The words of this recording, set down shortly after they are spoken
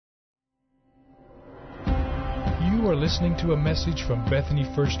are listening to a message from Bethany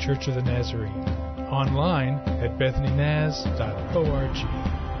First Church of the Nazarene. Online at bethanynaz.org.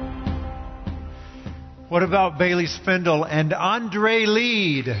 What about Bailey Spindle and Andre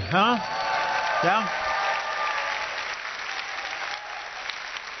Lead? Huh? Yeah?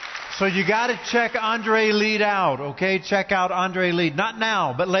 So you got to check Andre Lead out, okay? Check out Andre Lead. Not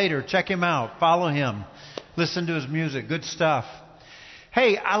now, but later. Check him out. Follow him. Listen to his music. Good stuff.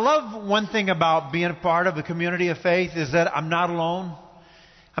 Hey, I love one thing about being a part of a community of faith is that I'm not alone.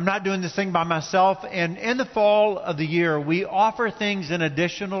 I'm not doing this thing by myself. And in the fall of the year, we offer things in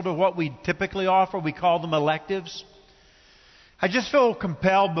additional to what we typically offer. We call them electives. I just feel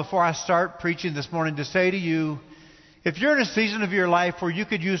compelled before I start preaching this morning to say to you, if you're in a season of your life where you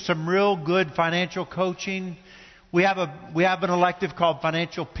could use some real good financial coaching, we have an elective called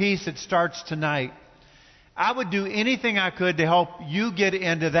Financial Peace. It starts tonight. I would do anything I could to help you get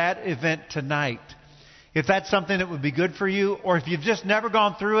into that event tonight. If that's something that would be good for you, or if you've just never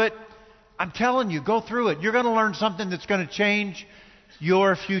gone through it, I'm telling you, go through it. You're going to learn something that's going to change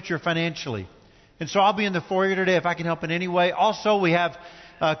your future financially. And so I'll be in the foyer today if I can help in any way. Also, we have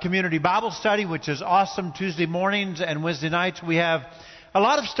community Bible study, which is awesome, Tuesday mornings and Wednesday nights. We have a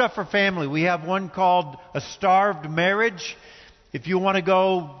lot of stuff for family. We have one called A Starved Marriage. If you want to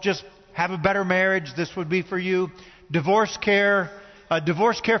go just have a better marriage, this would be for you. Divorce care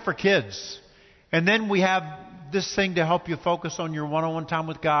for kids. And then we have this thing to help you focus on your one-on-one time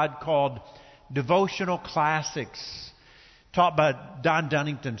with God called Devotional Classics, taught by Don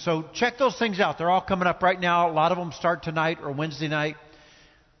Dunnington. So check those things out. They're all coming up right now. A lot of them start tonight or Wednesday night.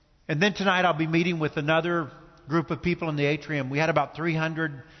 And then tonight I'll be meeting with another group of people in the atrium. We had about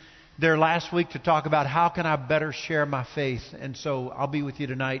 300 there last week to talk about how can I better share my faith. And so I'll be with you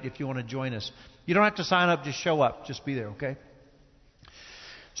tonight if you want to join us. You don't have to sign up, just show up. Just be there, okay?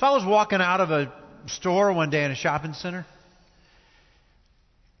 So I was walking out of a store one day in a shopping center.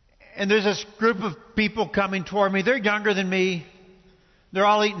 And there's this group of people coming toward me. They're younger than me. They're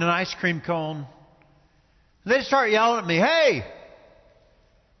all eating an ice cream cone. They start yelling at me, "Hey!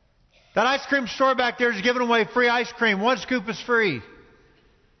 That ice cream store back there is giving away free ice cream. 1 scoop is free."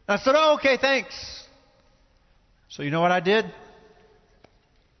 I said, "Oh, okay, thanks." So you know what I did?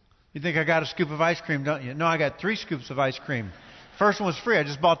 You think I got a scoop of ice cream, don't you? No, I got 3 scoops of ice cream. First one was free. I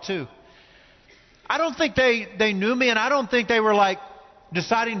just bought 2. I don't think they knew me, and I don't think they were like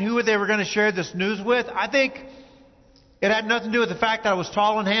deciding who they were going to share this news with. I think it had nothing to do with the fact that I was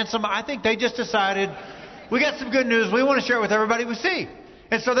tall and handsome. I think they just decided, we got some good news. We want to share it with everybody we see.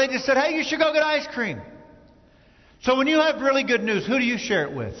 And so they just said, "Hey, you should go get ice cream." So when you have really good news, who do you share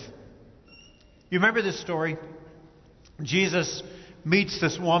it with? You remember this story? Jesus meets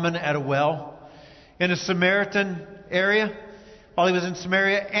this woman at a well in a Samaritan area while he was in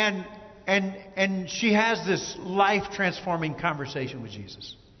Samaria. And she has this life-transforming conversation with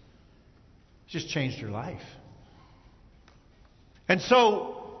Jesus. It just changed her life. And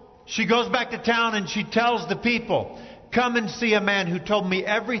so she goes back to town and she tells the people, "Come and see a man who told me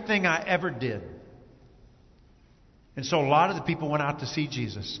everything I ever did." And so a lot of the people went out to see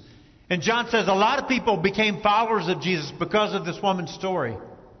Jesus. And John says a lot of people became followers of Jesus because of this woman's story.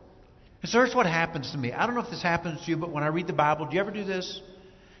 And so here's what happens to me. I don't know if this happens to you, but when I read the Bible, do you ever do this?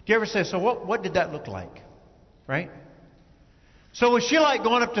 Do you ever say, "So what did that look like?" Right? So was she like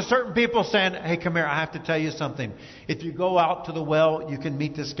going up to certain people saying, "Hey, come here, I have to tell you something. If you go out to the well, you can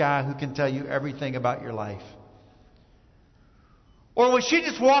meet this guy who can tell you everything about your life"? Or was she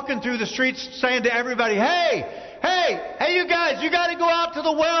just walking through the streets saying to everybody, hey, you guys, you got to go out to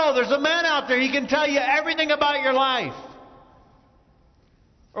the well. There's a man out there. He can tell you everything about your life.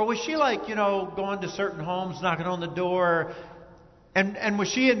 Or was she like, going to certain homes, knocking on the door, and was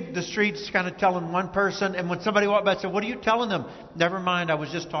she in the streets kind of telling one person, and when somebody walked by and said, "What are you telling them?" "Never mind, I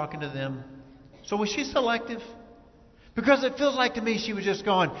was just talking to them." So was she selective? Because it feels like to me she was just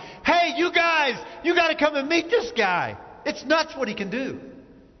going, "Hey, you guys, you got to come and meet this guy. It's nuts what he can do.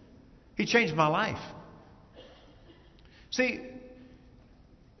 He changed my life." See,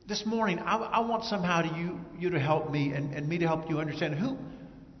 this morning, I want somehow you to help me and me to help you understand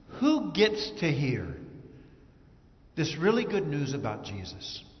who gets to hear this really good news about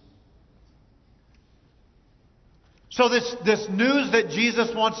Jesus. So this news that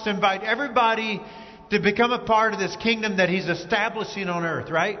Jesus wants to invite everybody to become a part of this kingdom that He's establishing on earth,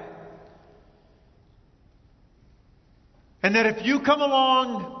 right? And that if you come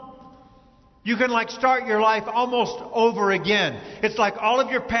along, you can start your life almost over again. It's like all of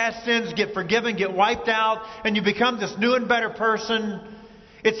your past sins get forgiven, get wiped out, and you become this new and better person.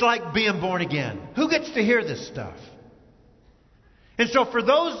 It's like being born again. Who gets to hear this stuff? And so for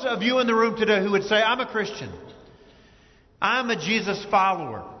those of you in the room today who would say, "I'm a Christian," I'm a Jesus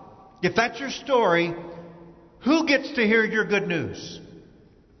follower. If that's your story, who gets to hear your good news?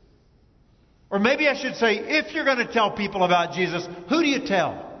 Or maybe I should say, if you're going to tell people about Jesus, who do you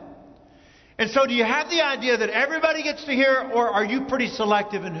tell? And so do you have the idea that everybody gets to hear, or are you pretty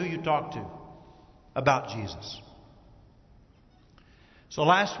selective in who you talk to about Jesus? So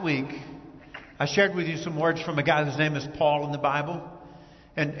last week, I shared with you some words from a guy whose name is Paul in the Bible.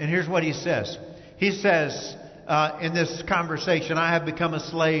 And here's what he says. He says in this conversation, I have become a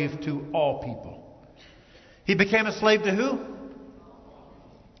slave to all people. He became a slave to who?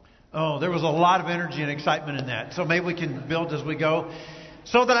 Oh, there was a lot of energy and excitement in that. So maybe we can build as we go.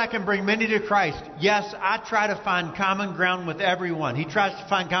 So that I can bring many to Christ. Yes, I try to find common ground with everyone. He tries to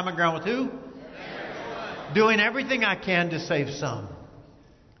find common ground with who? Everyone. Doing everything I can to save some.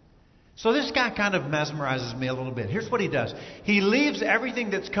 So this guy kind of mesmerizes me a little bit. Here's what he does. He leaves everything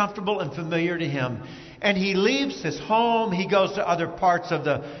that's comfortable and familiar to him. And he leaves his home. He goes to other parts of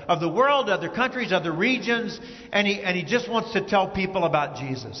the world, other countries, other regions. And he just wants to tell people about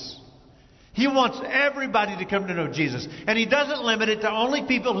Jesus. He wants everybody to come to know Jesus. And he doesn't limit it to only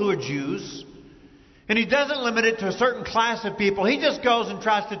people who are Jews. And he doesn't limit it to a certain class of people. He just goes and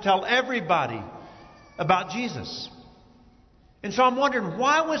tries to tell everybody about Jesus. And so I'm wondering,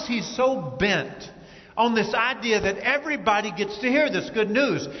 why was he so bent on this idea that everybody gets to hear this good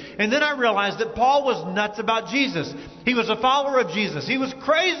news? And then I realized that Paul was nuts about Jesus. He was a follower of Jesus. He was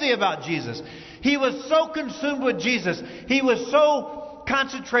crazy about Jesus. He was so consumed with Jesus. He was so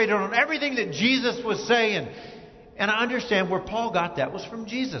concentrated on everything that Jesus was saying. And I understand where Paul got that was from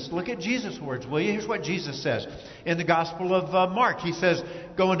Jesus. Look at Jesus' words, will you? Here's what Jesus says in the Gospel of Mark. He says,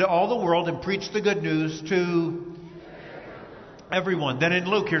 go into all the world and preach the good news to everyone. Then in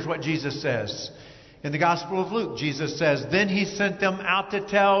Luke, here's what Jesus says. In the Gospel of Luke, Jesus says, then he sent them out to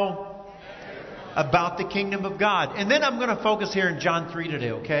tell about the kingdom of God. And then I'm going to focus here in John 3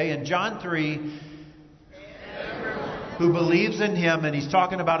 today, okay? In John 3, who believes in him, and he's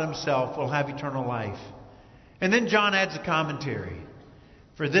talking about himself, will have eternal life. And then John adds a commentary.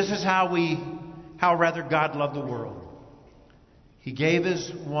 For this is how God loved the world. He gave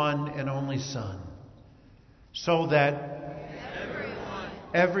his one and only Son, so that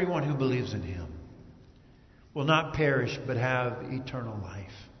everyone who believes in him will not perish but have eternal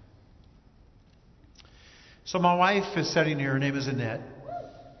life. So my wife is sitting here. Her name is Annette.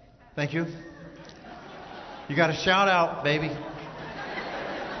 Thank you. You got to shout out, baby.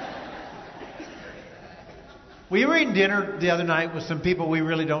 We were eating dinner the other night with some people we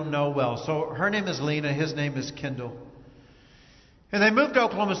really don't know well. So her name is Lena. His name is Kendall. And they moved to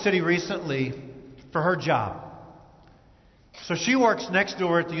Oklahoma City recently for her job. So she works next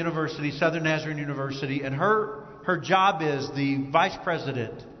door at the university, Southern Nazarene University. And her job is the vice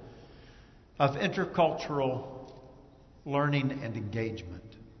president of intercultural learning and engagement.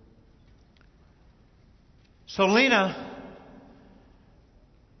 So Lena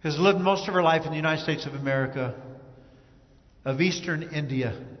has lived most of her life in the United States of America of Eastern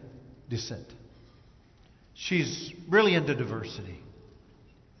India descent. She's really into diversity.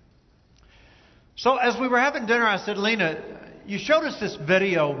 So as we were having dinner, I said, Lena, you showed us this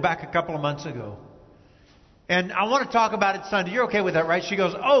video back a couple of months ago. And I want to talk about it Sunday. You're okay with that, right? She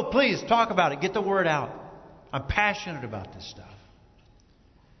goes, oh, please talk about it. Get the word out. I'm passionate about this stuff.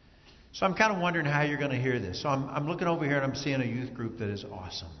 So I'm kind of wondering how you're going to hear this. So I'm looking over here and I'm seeing a youth group that is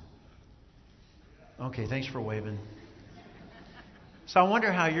awesome. Okay, thanks for waving. So I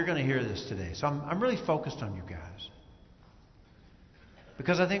wonder how you're going to hear this today. So I'm really focused on you guys.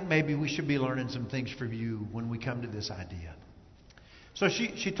 Because I think maybe we should be learning some things from you when we come to this idea. So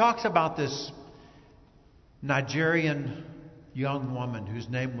she talks about this Nigerian young woman whose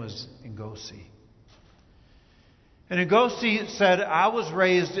name was Ngozi. And Ngozi said, I was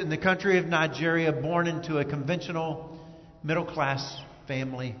raised in the country of Nigeria, born into a conventional middle-class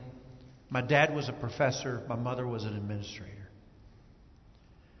family. My dad was a professor. My mother was an administrator.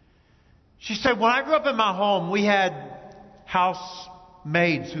 She said, when I grew up in my home, we had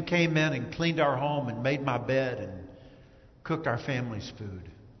housemaids who came in and cleaned our home and made my bed and cooked our family's food.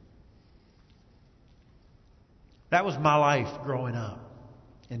 That was my life growing up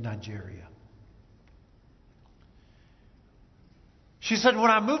in Nigeria. She said, when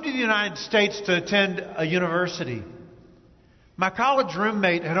I moved to the United States to attend a university, my college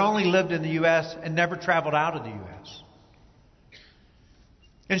roommate had only lived in the U.S. and never traveled out of the U.S.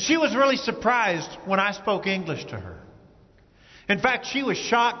 And she was really surprised when I spoke English to her. In fact, she was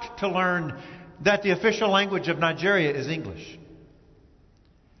shocked to learn that the official language of Nigeria is English.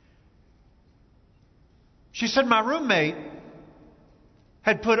 She said, my roommate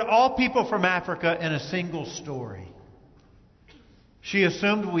had put all people from Africa in a single story. She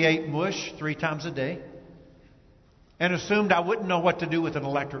assumed we ate mush 3 times a day and assumed I wouldn't know what to do with an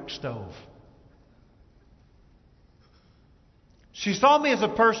electric stove. She saw me as a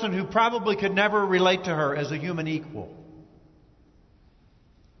person who probably could never relate to her as a human equal.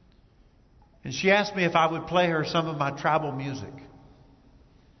 And she asked me if I would play her some of my tribal music.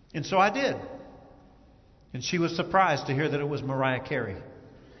 And so I did. And she was surprised to hear that it was Mariah Carey.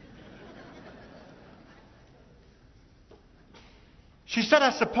 She said,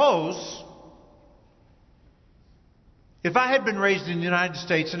 I suppose if I had been raised in the United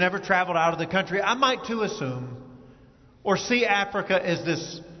States and never traveled out of the country, I might too assume or see Africa as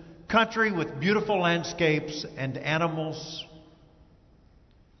this country with beautiful landscapes and animals,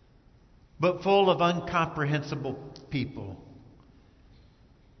 but full of incomprehensible people,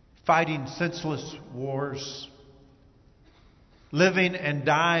 fighting senseless wars, living and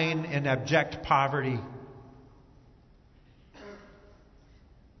dying in abject poverty,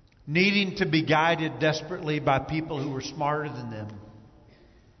 needing to be guided desperately by people who were smarter than them,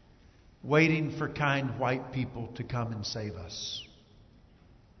 waiting for kind white people to come and save us.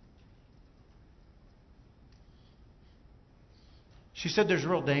 She said there's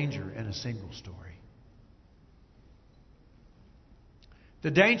real danger in a single story.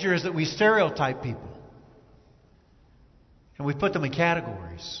 The danger is that we stereotype people and we put them in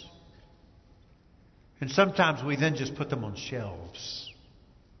categories. And sometimes we then just put them on shelves.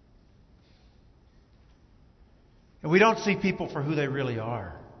 And we don't see people for who they really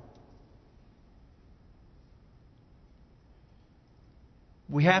are.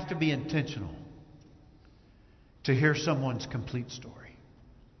 We have to be intentional to hear someone's complete story.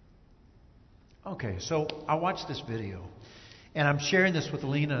 Okay, so I watched this video, and I'm sharing this with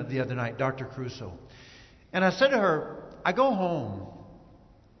Lena the other night, Dr. Crusoe. And I said to her, I go home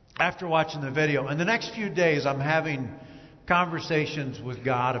after watching the video, and the next few days I'm having conversations with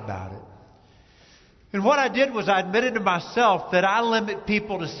God about it. And what I did was I admitted to myself that I limit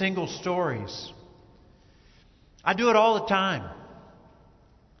people to single stories. I do it all the time.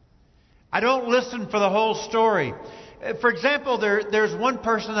 I don't listen for the whole story. For example, there's one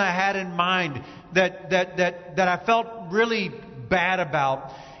person that I had in mind that I felt really bad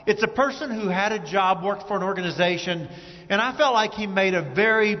about. It's a person who had a job, worked for an organization, and I felt like he made a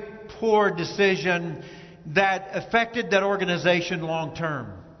very poor decision that affected that organization long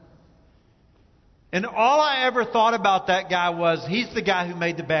term. And all I ever thought about that guy was, he's the guy who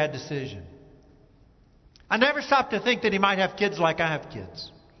made the bad decision. I never stopped to think that he might have kids like I have kids.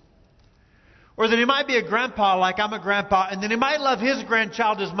 Or that he might be a grandpa like I'm a grandpa, and that he might love his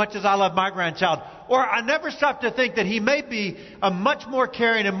grandchild as much as I love my grandchild. Or I never stopped to think that he may be a much more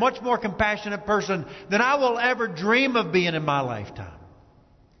caring and much more compassionate person than I will ever dream of being in my lifetime.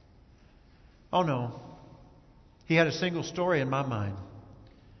 Oh no. He had a single story in my mind.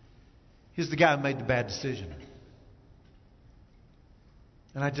 He's the guy who made the bad decision.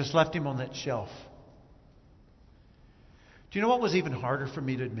 And I just left him on that shelf. Do you know what was even harder for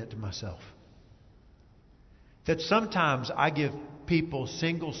me to admit to myself? That sometimes I give people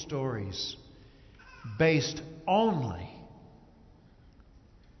single stories based only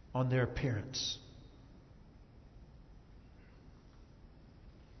on their appearance.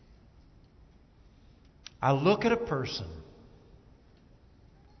 I look at a person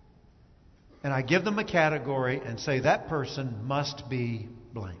and I give them a category and say that person must be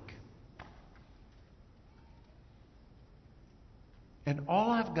blank. And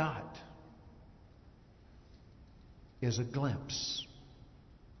all I've got is a glimpse.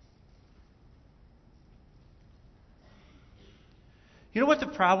 You know what the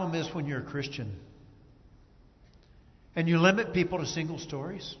problem is when you're a Christian and you limit people to single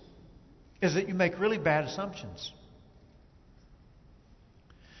stories? Is that you make really bad assumptions.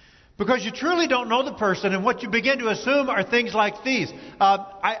 Because you truly don't know the person, and what you begin to assume are things like these.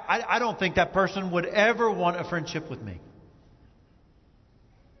 I don't think that person would ever want a friendship with me.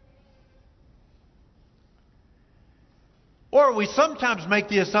 Or we sometimes make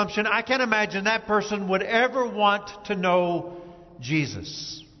the assumption, I can't imagine that person would ever want to know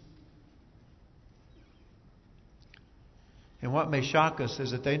Jesus. And what may shock us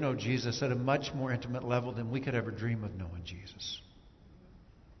is that they know Jesus at a much more intimate level than we could ever dream of knowing Jesus.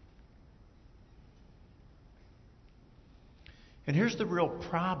 And here's the real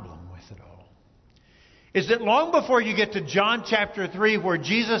problem with it all. Is that long before you get to John chapter 3, where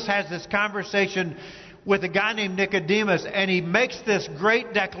Jesus has this conversation with a guy named Nicodemus, and he makes this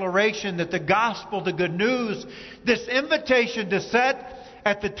great declaration that the gospel, the good news, this invitation to set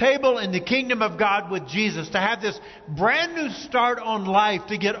at the table in the kingdom of God with Jesus, to have this brand new start on life,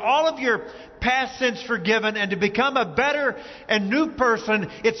 to get all of your past sins forgiven and to become a better and new person,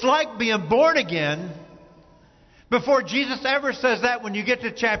 it's like being born again. Before Jesus ever says that, when you get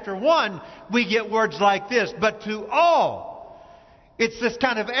to chapter 1, we get words like this, but to all. It's this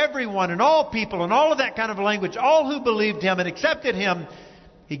kind of everyone and all people and all of that kind of language, all who believed Him and accepted Him,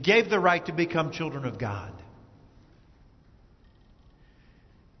 He gave the right to become children of God.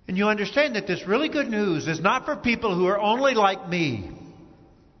 And you understand that this really good news is not for people who are only like me.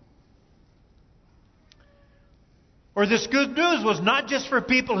 Or this good news was not just for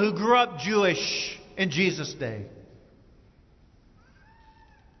people who grew up Jewish in Jesus' day.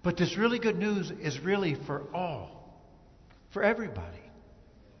 But this really good news is really for all. For everybody.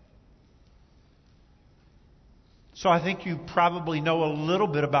 So I think you probably know a little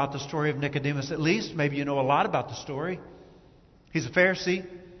bit about the story of Nicodemus. At least, maybe you know a lot about the story. He's a Pharisee.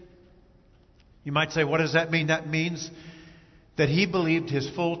 You might say, what does that mean? That means that he believed his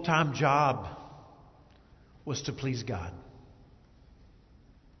full-time job was to please God.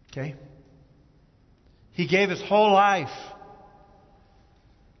 Okay? He gave his whole life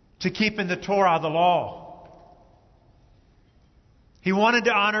to keeping the Torah, the law. He wanted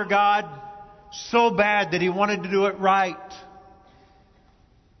to honor God so bad that he wanted to do it right.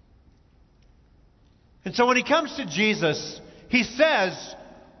 And so when he comes to Jesus, he says,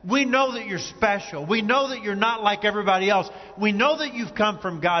 we know that you're special. We know that you're not like everybody else. We know that you've come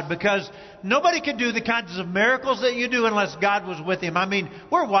from God, because nobody can do the kinds of miracles that you do unless God was with him. I mean,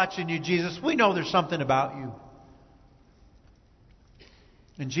 we're watching you, Jesus. We know there's something about you.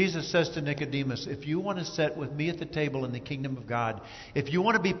 And Jesus says to Nicodemus, if you want to sit with me at the table in the kingdom of God, if you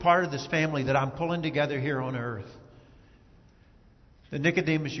want to be part of this family that I'm pulling together here on earth, then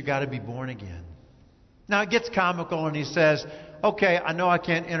Nicodemus, you got to be born again. Now it gets comical and he says, okay, I know I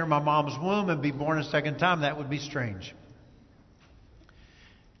can't enter my mom's womb and be born a second time. That would be strange.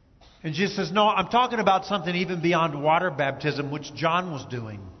 And Jesus says, no, I'm talking about something even beyond water baptism, which John was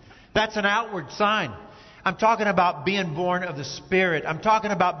doing. That's an outward sign. I'm talking about being born of the Spirit. I'm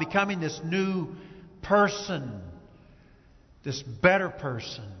talking about becoming this new person, this better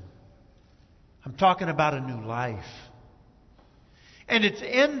person. I'm talking about a new life. And it's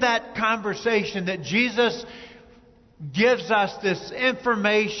in that conversation that Jesus gives us this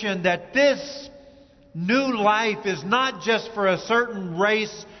information that this new life is not just for a certain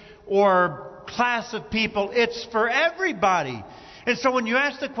race or class of people. It's for everybody. And so when you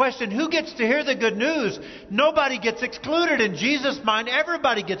ask the question, who gets to hear the good news? Nobody gets excluded. In Jesus' mind,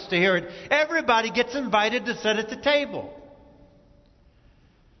 everybody gets to hear it. Everybody gets invited to sit at the table.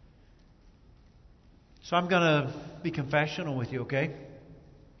 So I'm going to be confessional with you, okay?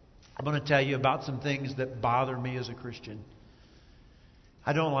 I'm going to tell you about some things that bother me as a Christian.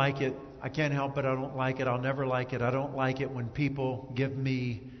 I don't like it. I can't help it. I don't like it. I'll never like it. I don't like it when people give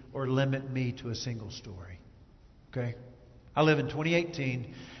me or limit me to a single story. Okay? I live in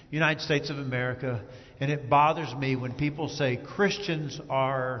 2018, United States of America, and it bothers me when people say Christians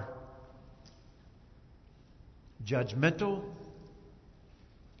are judgmental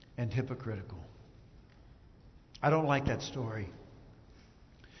and hypocritical. I don't like that story.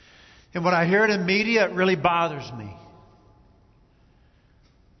 And when I hear it in media, it really bothers me.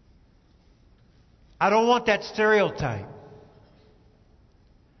 I don't want that stereotype.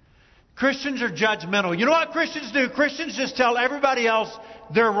 Christians are judgmental. You know what Christians do? Christians just tell everybody else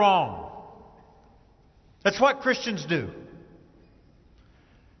they're wrong. That's what Christians do.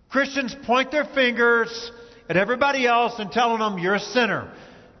 Christians point their fingers at everybody else and telling them, you're a sinner.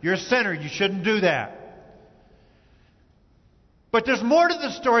 You're a sinner. You shouldn't do that. But there's more to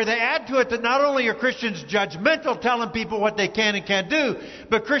the story. They add to it that not only are Christians judgmental, telling people what they can and can't do,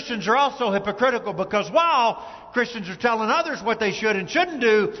 but Christians are also hypocritical, because while Christians are telling others what they should and shouldn't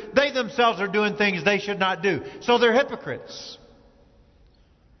do, they themselves are doing things they should not do. So they're hypocrites.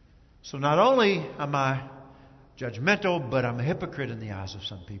 So not only am I judgmental, but I'm a hypocrite in the eyes of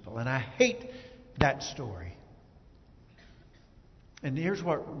some people. And I hate that story. And here's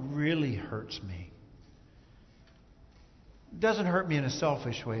what really hurts me. It doesn't hurt me in a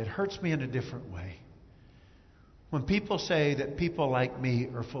selfish way. It hurts me in a different way. When people say that people like me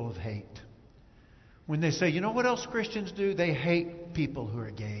are full of hate. When they say, you know what else Christians do? They hate people who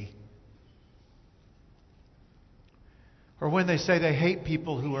are gay. Or when they say they hate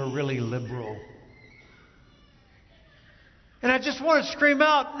people who are really liberal. And I just want to scream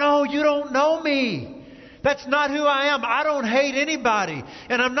out, no, you don't know me. That's not who I am. I don't hate anybody.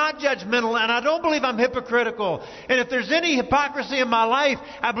 And I'm not judgmental. And I don't believe I'm hypocritical. And if there's any hypocrisy in my life,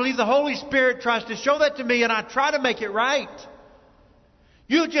 I believe the Holy Spirit tries to show that to me, and I try to make it right.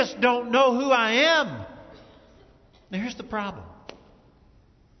 You just don't know who I am. Now here's the problem.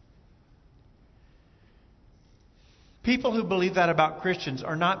 People who believe that about Christians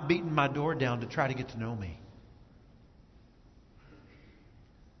are not beating my door down to try to get to know me.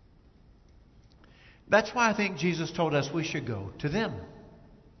 That's why I think Jesus told us we should go to them.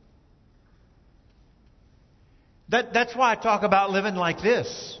 That's why I talk about living like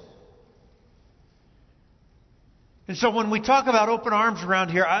this. And so when we talk about open arms around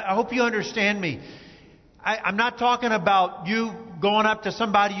here, I hope you understand me. I'm not talking about you going up to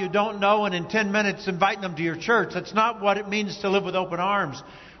somebody you don't know and in 10 minutes inviting them to your church. That's not what it means to live with open arms.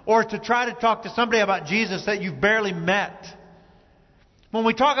 Or to try to talk to somebody about Jesus that you've barely met. When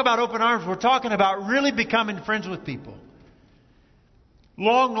we talk about open arms, we're talking about really becoming friends with people.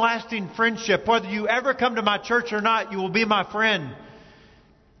 Long-lasting friendship. Whether you ever come to my church or not, you will be my friend.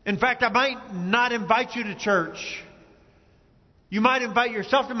 In fact, I might not invite you to church. You might invite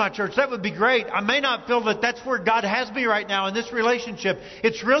yourself to my church. That would be great. I may not feel that that's where God has me right now in this relationship.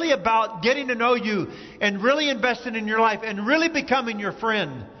 It's really about getting to know you and really investing in your life and really becoming your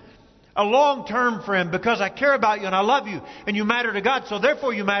friend. A long-term friend, because I care about you and I love you and you matter to God, so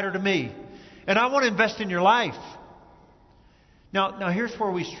therefore you matter to me. And I want to invest in your life. Now here's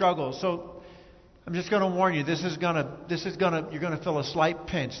where we struggle. So I'm just going to warn you, you're going to feel a slight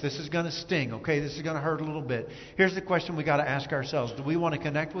pinch. This is going to sting, okay? This is going to hurt a little bit. Here's the question we got to ask ourselves. Do we want to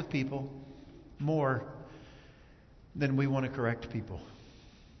connect with people more than we want to correct people?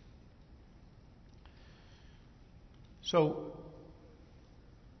 So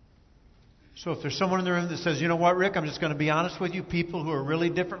if there's someone in the room that says, you know what, Rick, I'm just going to be honest with you. People who are really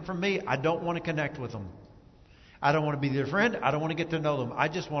different from me, I don't want to connect with them. I don't want to be their friend. I don't want to get to know them. I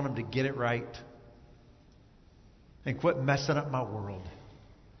just want them to get it right. And quit messing up my world.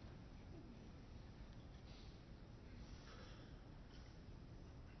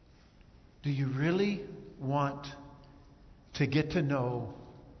 Do you really want to get to know,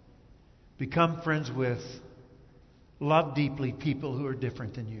 become friends with, love deeply people who are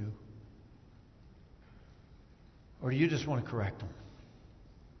different than you? Or do you just want to correct them?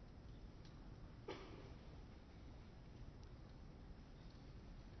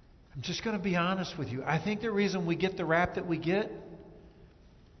 I'm just going to be honest with you. I think the reason we get the rap that we get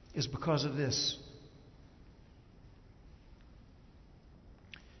is because of this.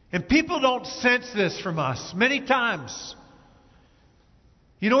 And people don't sense this from us many times.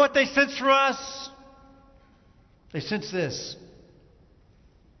 You know what they sense from us? They sense this.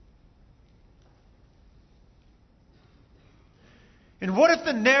 And what if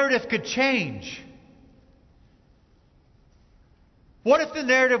the narrative could change? What if the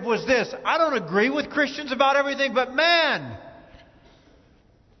narrative was this? I don't agree with Christians about everything, but man,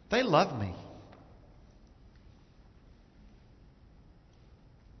 they love me.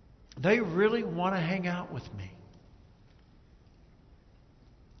 They really want to hang out with me.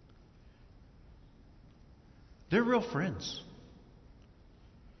 They're real friends.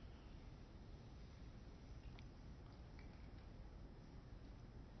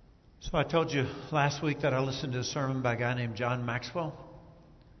 So I told you last week that I listened to a sermon by a guy named John Maxwell.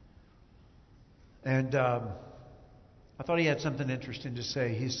 And I thought he had something interesting to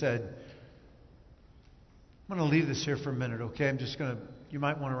say. He said, I'm going to leave this here for a minute, okay? You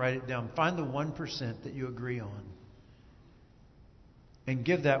might want to write it down. Find the 1% that you agree on. And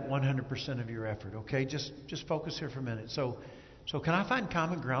give that 100% of your effort, okay? Just focus here for a minute. So can I find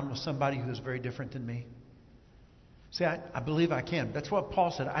common ground with somebody who is very different than me? See, I believe I can. That's what Paul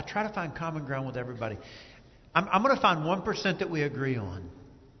said. I try to find common ground with everybody. I'm going to find 1% that we agree on.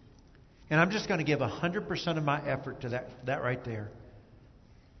 And I'm just going to give 100% of my effort to that right there.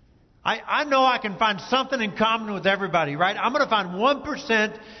 I know I can find something in common with everybody, right? I'm going to find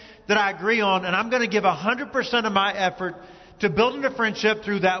 1% that I agree on, and I'm going to give 100% of my effort to building a friendship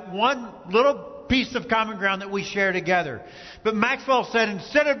through that one little piece of common ground that we share together. But Maxwell said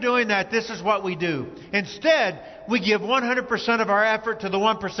instead of doing that, this is what we do. Instead, we give 100% of our effort to the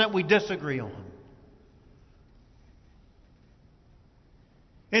 1% we disagree on.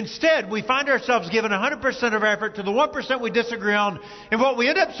 Instead, we find ourselves giving 100% of our effort to the 1% we disagree on. And what we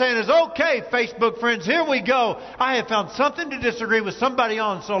end up saying is, okay, Facebook friends, here we go. I have found something to disagree with somebody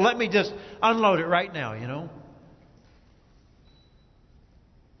on, so let me just unload it right now, you know.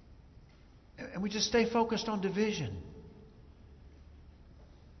 And we just stay focused on division.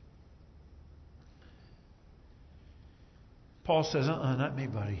 Paul says, not me,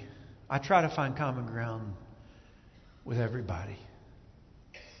 buddy. I try to find common ground with everybody.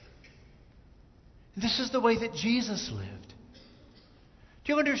 This is the way that Jesus lived.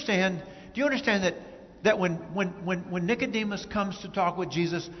 Do you understand that that when Nicodemus comes to talk with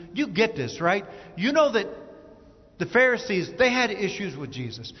Jesus, you get this, right? You know that the Pharisees, they had issues with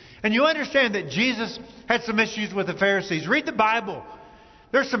Jesus. And you understand that Jesus had some issues with the Pharisees. Read the Bible.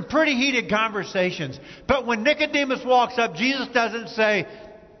 There's some pretty heated conversations. But when Nicodemus walks up, Jesus doesn't say,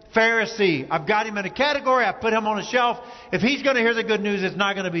 Pharisee, I've got him in a category, I put him on a shelf. If he's going to hear the good news, it's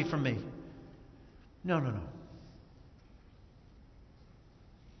not going to be from me. No.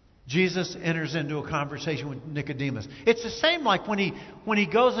 Jesus enters into a conversation with Nicodemus. It's the same like when he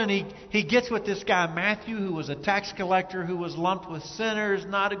goes and he gets with this guy Matthew, who was a tax collector, who was lumped with sinners,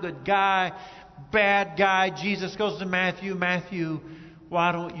 not a good guy, bad guy. Jesus goes to Matthew,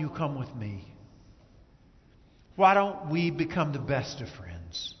 why don't you come with me? Why don't we become the best of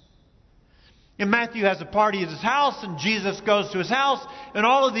friends? And Matthew has a party at his house, and Jesus goes to his house, and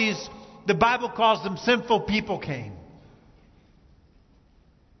all of these, the Bible calls them sinful people, came.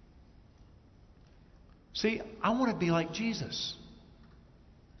 See, I want to be like Jesus.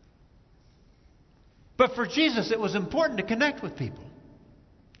 But for Jesus, it was important to connect with people.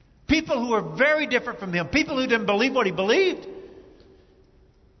 People who were very different from him. People who didn't believe what he believed.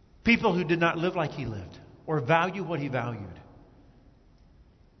 People who did not live like he lived or value what he valued.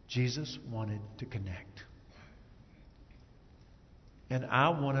 Jesus wanted to connect. And I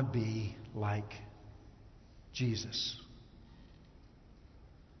want to be like Jesus.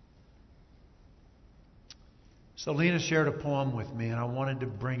 So Lena shared a poem with me, and I wanted to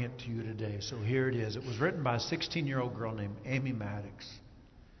bring it to you today. So here it is. It was written by a 16-year-old girl named Amy Maddox.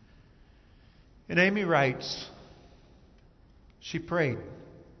 And Amy writes, she prayed.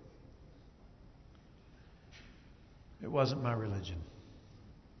 It wasn't my religion.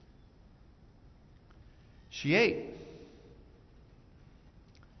 She ate.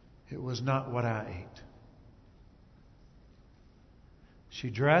 It was not what I ate.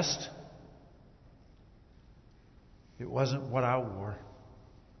 She dressed. It wasn't what I wore.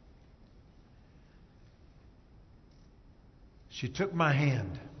 She took my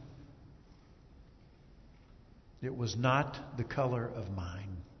hand. It was not the color of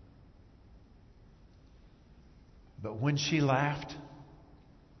mine. But when she laughed,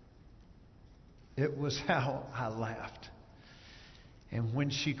 it was how I laughed. And when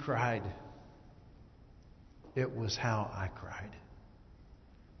she cried, it was how I cried.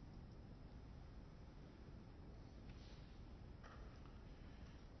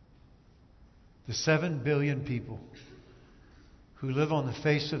 The 7 billion people who live on the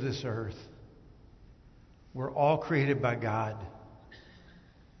face of this earth were all created by God,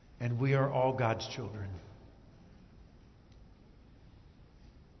 and we are all God's children.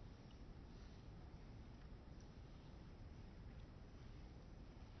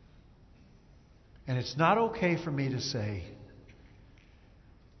 And it's not okay for me to say,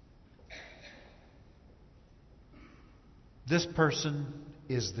 this person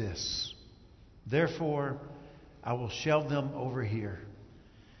is this. Therefore, I will shelve them over here.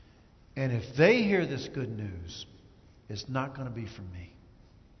 And if they hear this good news, it's not going to be from me.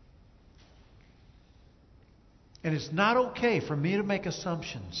 And it's not okay for me to make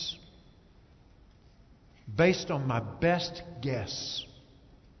assumptions based on my best guess.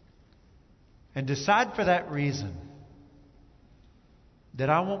 And decide for that reason that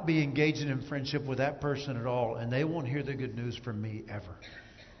I won't be engaging in friendship with that person at all, and they won't hear the good news from me ever.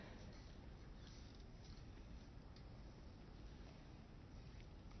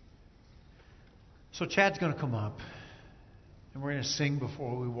 So Chad's going to come up, and we're going to sing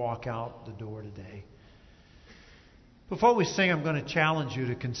before we walk out the door today. Before we sing, I'm going to challenge you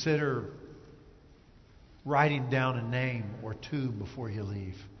to consider writing down a name or two before you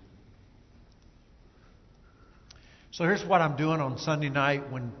leave. So here's what I'm doing on Sunday night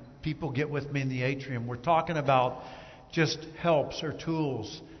when people get with me in the atrium. We're talking about just helps or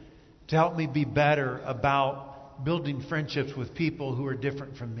tools to help me be better about building friendships with people who are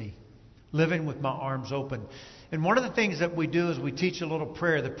different from me. Living with my arms open. And one of the things that we do is we teach a little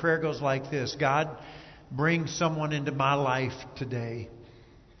prayer. The prayer goes like this: God, bring someone into my life today.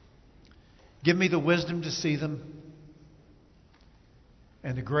 Give me the wisdom to see them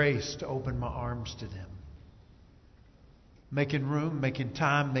and the grace to open my arms to them. Making room, making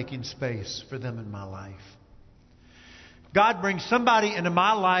time, making space for them in my life. God, bring somebody into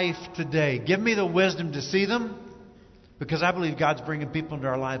my life today. Give me the wisdom to see them, because I believe God's bringing people into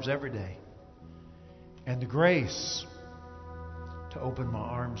our lives every day. And the grace to open my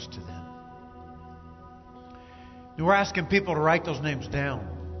arms to them. And we're asking people to write those names down.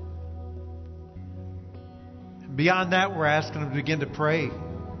 And beyond that, we're asking them to begin to pray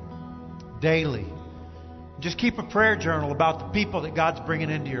daily. Just keep a prayer journal about the people that God's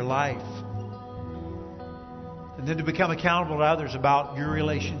bringing into your life. And then to become accountable to others about your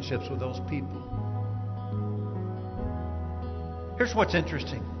relationships with those people. Here's what's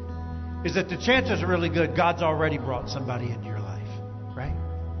interesting, is that the chances are really good God's already brought somebody into your life, right?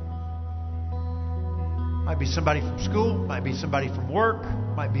 Might be somebody from school, might be somebody from work,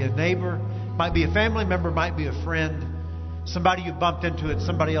 might be a neighbor, might be a family member, might be a friend, somebody you bumped into at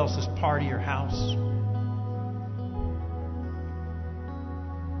somebody else's party or house.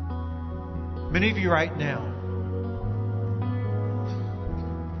 Many of you right now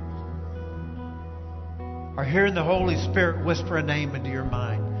are hearing the Holy Spirit whisper a name into your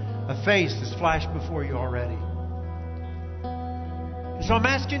mind. A face has flashed before you already. So I'm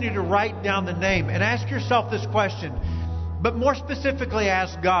asking you to write down the name and ask yourself this question, but more specifically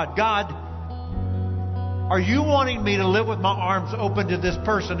ask God, God, are you wanting me to live with my arms open to this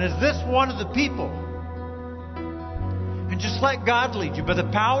person? Is this one of the people? And just let God lead you by the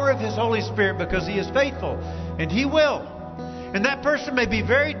power of His Holy Spirit, because He is faithful and He will. And that person may be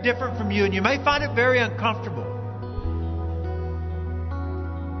very different from you, and you may find it very uncomfortable.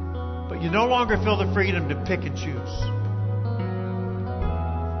 But you no longer feel the freedom to pick and choose,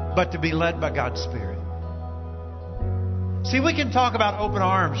 but to be led by God's Spirit. See, we can talk about open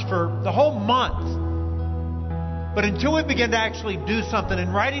arms for the whole month, but until we begin to actually do something,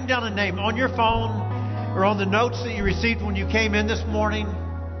 and writing down a name on your phone or on the notes that you received when you came in this morning,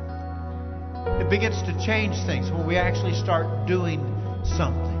 it begins to change things when we actually start doing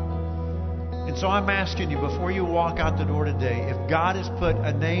something. And so I'm asking you, before you walk out the door today, if God has put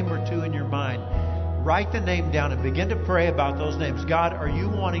a name or two in your mind, write the name down and begin to pray about those names. God, are you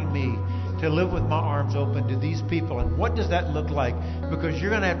wanting me to live with my arms open to these people? And what does that look like? Because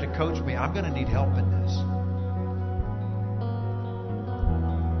you're going to have to coach me. I'm going to need help in this.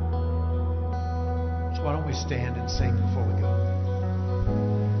 So why don't we stand and sing before we go?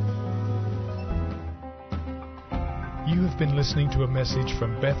 You have been listening to a message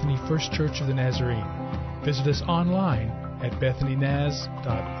from Bethany First Church of the Nazarene. Visit us online at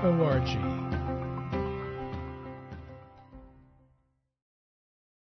bethanynaz.org.